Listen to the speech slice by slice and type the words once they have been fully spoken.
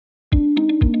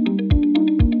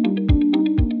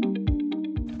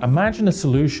Imagine a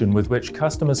solution with which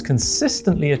customers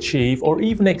consistently achieve or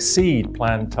even exceed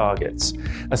planned targets.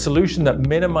 A solution that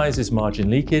minimizes margin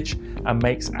leakage and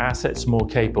makes assets more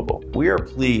capable. We are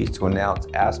pleased to announce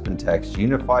AspenTech's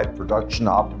unified production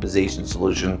optimization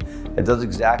solution that does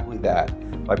exactly that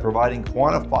by providing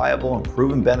quantifiable and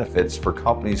proven benefits for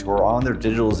companies who are on their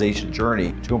digitalization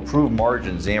journey to improve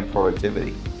margins and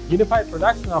productivity. Unified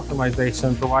production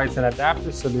optimization provides an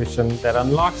adaptive solution that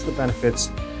unlocks the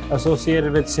benefits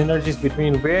associated with synergies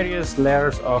between various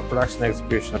layers of production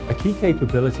execution. A key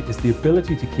capability is the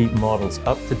ability to keep models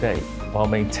up to date while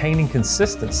maintaining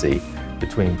consistency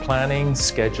between planning,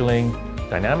 scheduling,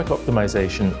 dynamic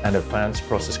optimization, and advanced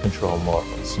process control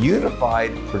models.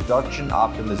 Unified production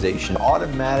optimization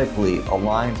automatically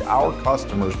aligns our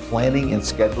customers' planning and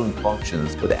scheduling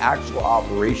functions with the actual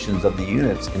operations of the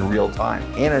units in real time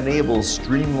and enables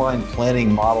streamlined planning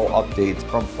model updates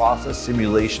from process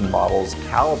simulation models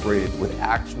calibrated with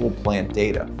actual plant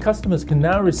data. Customers can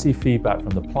now receive feedback from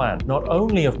the plant not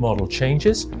only of model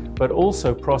changes, but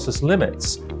also process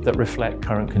limits that reflect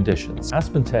current conditions.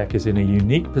 AspenTech is in a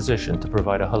unique position to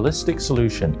provide a holistic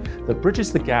solution that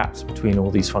bridges the gaps between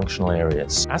all these functional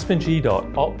areas. Aspen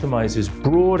GDOT optimizes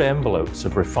broad envelopes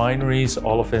of refineries,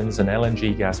 olefins, and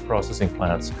LNG gas processing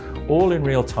plants, all in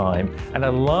real time and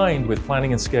aligned with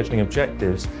planning and scheduling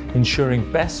objectives,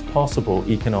 ensuring best possible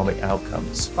economic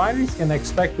outcomes. Refineries can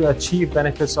expect to achieve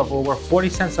benefits of over 40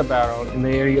 cents a barrel in the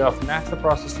area of naphtha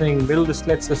processing, middle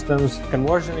distillate systems,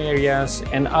 conversion areas,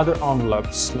 and other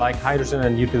envelopes like hydrogen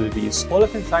and utilities.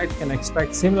 Olefin sites can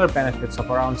expect similar benefits of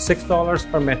around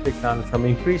 $6 per metric ton from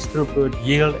increased throughput,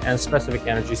 yield, and specific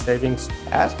energy savings.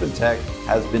 AspenTech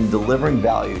has been delivering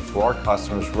value to our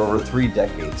customers for over 3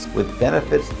 decades with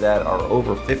benefits that are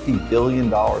over $50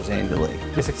 billion annually.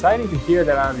 It's exciting to hear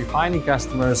that our refining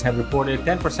customers have reported a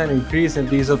 10% increase in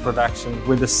diesel production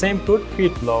with the same crude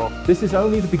feed flow. This is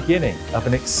only the beginning of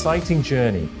an exciting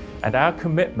journey and our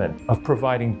commitment of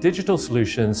providing digital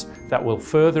solutions that will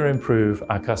further improve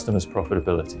our customers'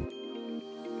 profitability.